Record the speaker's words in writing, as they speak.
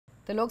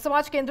तो लोक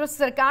सभा केंद्र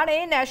सरकार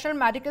ने national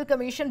medical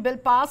commission bill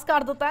pass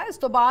कर दिता है। इस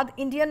तो बाद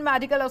इंडियन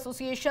मैडिकल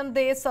एसोसीएशन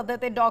के सदे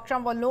ते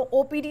डॉक्टरों वालों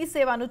ओपीडी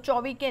सेवा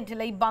 24 घंटे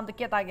लिए बंद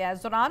किया गया।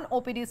 इस दौरान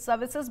ओपीडी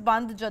सर्विसेज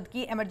बंद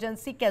जबकि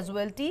एमरजेंसी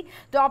कैजुअल्टी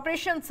तो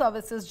ऑपरेशन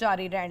सर्विसेज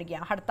जारी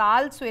रहनगियां।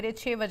 हड़ताल सवेरे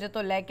 6 बजे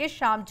तो लैके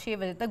शाम 6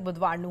 बजे तक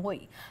बुधवार को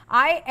हुई।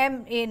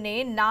 IMA ने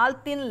नाल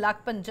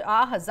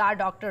 3,50,000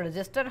 डॉक्टर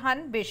रजिस्टर हैं।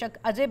 बेशक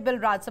अजे बिल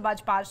राज्य सभा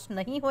पास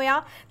नहीं होया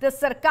तो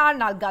सरकार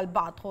नाल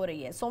गलबात हो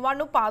रही है। सोमवार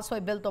को पास हुए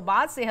बिल तो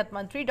बाद सेहत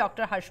मंत्री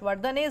डॉक्टर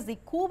हर्षवर्धन ने इसकी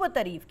खूब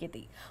तारीफ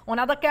की।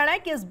 उन्हों का कहना है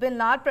कि इस बिल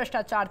नाल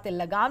भ्रष्टाचार ते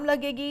लगाम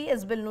लगेगी।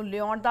 इस बिल नूं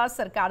लियाउण दा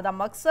सरकार दा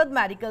मकसद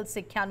मैडिकल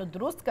सिक्ख्या नूं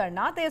दुरुस्त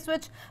करना ते इस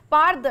विच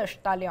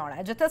पारदर्शिता लियाउणा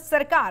है। जिथे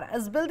सरकार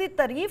इस बिल की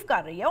तारीफ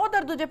कर रही है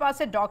उधर दूजे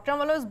पासे डॉक्टरों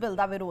वालों इस बिल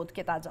का विरोध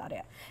किया जा रहा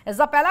है।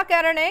 इसका पहला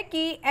कारण है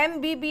कि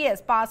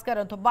MBBS पास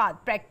करने तो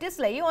बाद प्रैक्टिस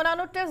लई उन्हां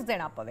नूं टेस्ट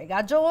देना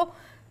पवेगा जो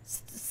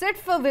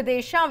सिर्फ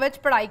विदेशों में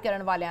पढ़ाई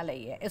करने वालों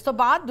लिए है। इस तो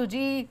बाद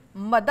दूजी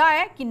मदा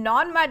है कि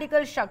नॉन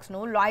मैडिकल शख्स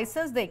को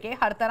लाइसेंस देके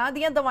हर तरह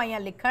दी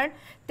दवाइयां लिखण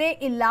ते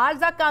इलाज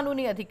का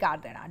कानूनी अधिकार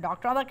देना।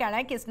 डॉक्टरों का कहना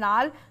है कि इस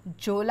नाल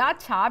झोला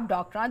छाप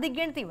डॉक्टरों की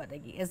गिणती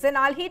वधेगी। इस दे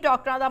नाल ही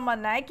डॉक्टरों का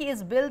मनना है कि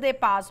इस बिल के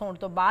पास होने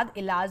तो बाद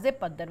इलाज के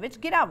पद्धर विच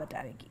गिरावट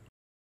आएगी।